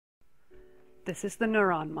This is the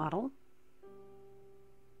neuron model.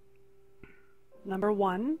 Number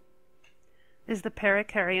 1 is the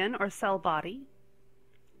perikaryon or cell body.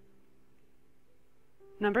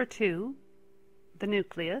 Number 2, the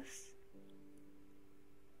nucleus.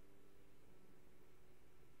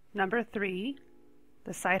 Number 3,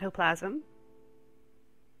 the cytoplasm.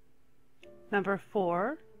 Number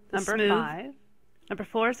 4, number 5. Number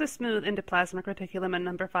 4 is the smooth endoplasmic reticulum, and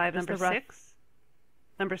number 5 is the rough. 6.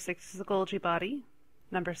 Number 6 is the Golgi body.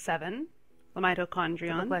 Number 7, the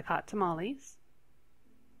mitochondria, look like hot tamales.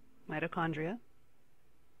 Mitochondria.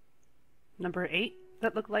 Number 8,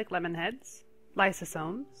 that look like lemon heads.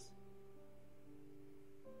 Lysosomes.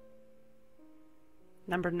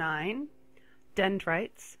 Number 9,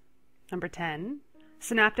 dendrites. Number 10,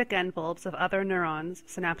 synaptic end bulbs of other neurons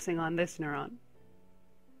synapsing on this neuron.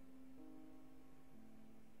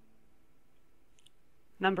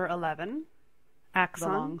 Number 11,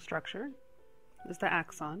 axon, the long structure, is the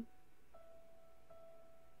axon.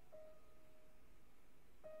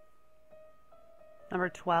 Number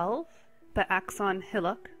 12, the axon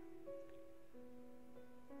hillock.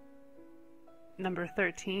 Number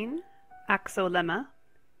 13, Axolemma,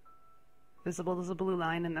 visible as a blue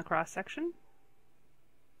line in the cross-section.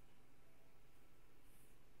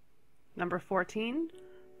 Number 14,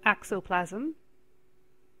 Axoplasm.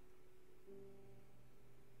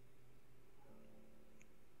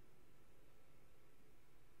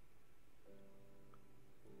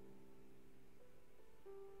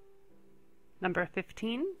 Number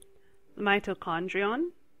 15, the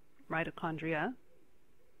mitochondria,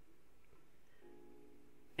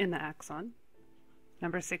 in the axon.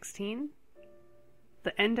 Number 16,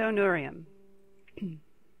 the Endoneurium.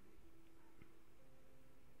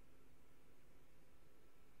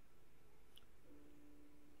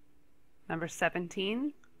 Number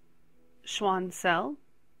 17, Schwann cell.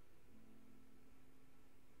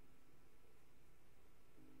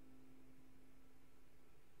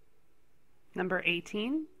 Number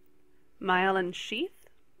 18, Myelin sheath.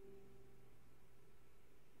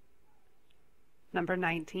 Number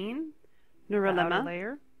 19, neurolemma. The outer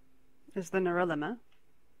layer is the neurolemma.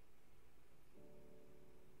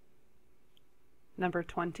 Number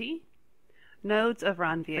 20, nodes of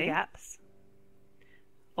Ranvier, the gaps,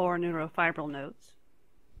 or neurofibral nodes.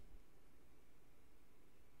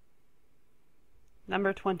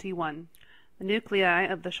 Number 21, the nuclei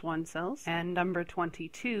of the Schwann cells. And number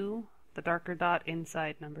 22, the darker dot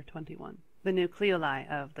inside number 21, the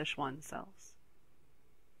nucleoli of the Schwann cells.